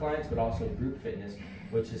one-on-one clients, but also group fitness,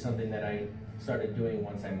 which is something that I started doing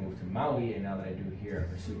once I moved to Maui, and now that I do here at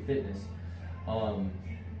Pursuit Fitness.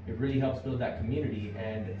 It really helps build that community,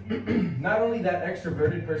 and not only that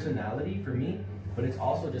extroverted personality for me, but it's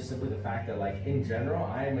also just simply the fact that, like, in general,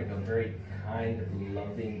 I am like a very kind,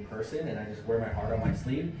 loving person, and I just wear my heart on my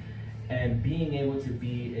sleeve. And being able to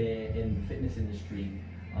be in the fitness industry,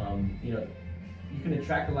 you can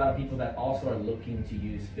attract a lot of people that also are looking to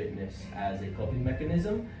use fitness as a coping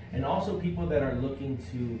mechanism, and also people that are looking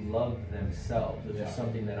to love themselves, which is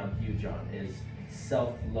something that I'm huge on, is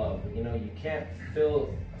self-love. You can't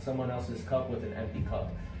fill someone else's cup with an empty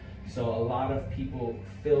cup. So a lot of people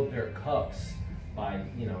fill their cups by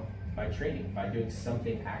training, by doing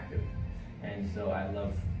something active. And so I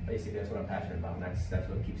love, basically that's what I'm passionate about, and that's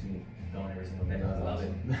what keeps me going every single day. I love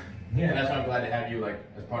it. Yeah, and that's why I'm glad to have you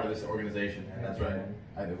as part of this organization, and that's why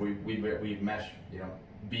I think we mesh,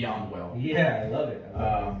 beyond well. Yeah, I love it.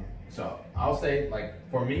 So I'll say,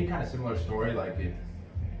 for me, kind of similar story.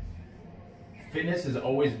 Fitness has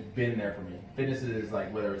always been there for me. Fitness is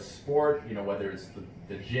whether it's sport, whether it's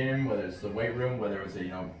the gym, whether it's the weight room, whether it's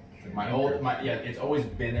it's always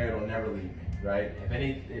been there. It'll never leave me, right?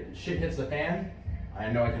 If shit hits the fan, I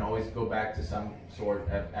know I can always go back to some sort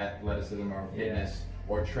of athleticism or fitness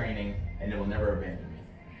or training, and it will never abandon me.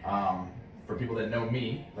 For people that know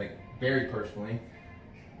me, very personally,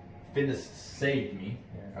 fitness saved me,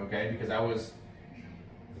 okay? Because I was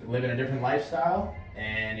living a different lifestyle,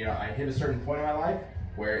 and I hit a certain point in my life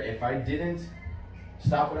where if I didn't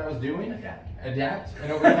stop what I was doing, adapt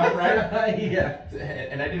and overcome, right? Yeah.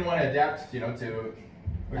 And I didn't want to adapt, to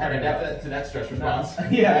We're I had to talking about- adapt to that stress response.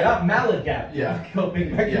 Yeah, not maladaptive Yeah. coping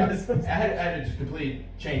Yeah, mechanisms. I had to just completely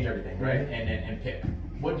change everything, right? And pick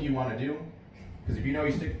what do you want to do? Because if you know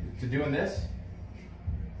you stick to doing this,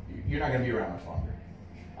 you're not going to be around much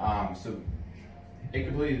longer. So it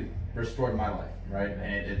completely restored my life, right?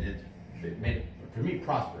 And it made it, for me,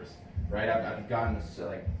 prosperous, right? I've gotten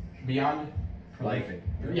like beyond like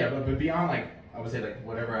Prolific. but beyond like I would say like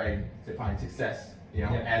whatever I define success, you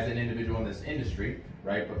know, Yeah. as an individual in this industry,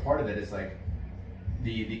 right? But part of it is like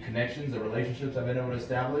the connections, the relationships I've been able to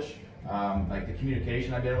establish, like the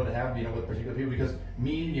communication I've been able to have, you know, with particular people. Because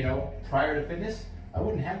me, you know, prior to fitness, I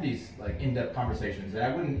wouldn't have these like in-depth conversations, and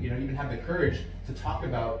I wouldn't, you know, even have the courage to talk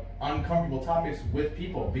about uncomfortable topics with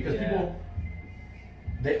people because Yeah. people.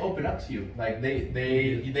 They open up to you, like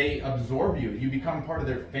they absorb you. You become part of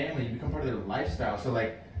their family. You become part of their lifestyle. So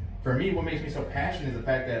like, for me, what makes me so passionate is the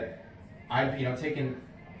fact that I've, you know, taken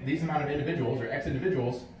these amount of individuals or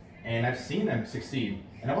ex-individuals, and I've seen them succeed,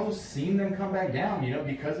 and I've also seen them come back down, you know,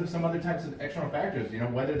 because of some other types of external factors. You know,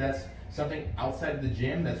 whether that's something outside of the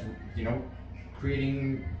gym that's, you know,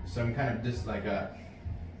 creating some kind of a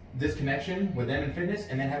disconnection with them in fitness,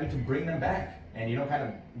 and then having to bring them back and, you know, kind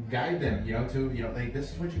of guide them, you know, to, you know, like,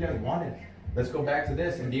 this is what you guys wanted. Let's go back to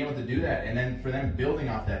this, and being able to do that, and then for them building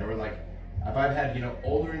off that. Or like, if I've had, you know,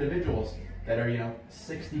 older individuals that are, you know,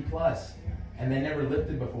 60 plus, and they never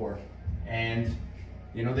lifted before, and,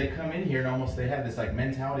 you know, they come in here and almost they have this like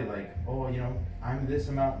mentality like, oh, you know, I'm this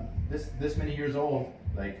many years old.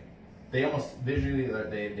 Like, they almost visually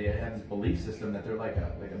they have this belief system that they're like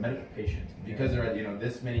a medical patient because they're, you know,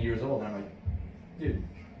 this many years old. And I'm like, dude,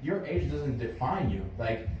 your age doesn't define you.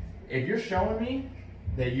 Like, if you're showing me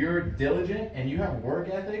that you're diligent and you have work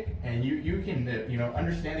ethic and you can, you know,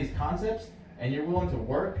 understand these concepts and you're willing to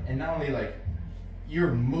work, and not only like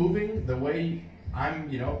you're moving the way I'm,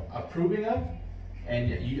 you know, approving of,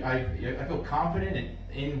 and I feel confident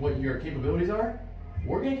in what your capabilities are,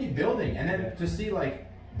 we're gonna keep building. And then to see like,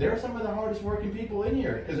 they're some of the hardest working people in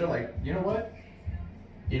here, because they're like, you know what?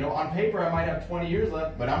 You know, on paper I might have 20 years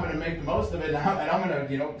left, but I'm going to make the most of it, and I'm going to,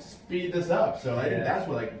 you know, speed this up. So I think that's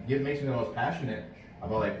what like makes me the most passionate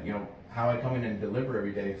about, like, you know, how I come in and deliver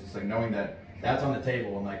every day. It's just like knowing that that's on the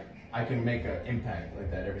table, and like I can make an impact like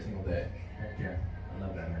that every single day. Heck yeah, I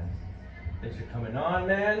love that, man. Thanks for coming on,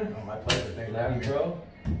 man. Oh, my pleasure. Thanks for Love having you, me, bro.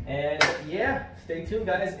 And yeah, stay tuned,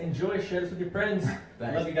 guys. Enjoy. Share this with your friends.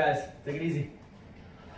 Thanks. Love you guys. Take it easy.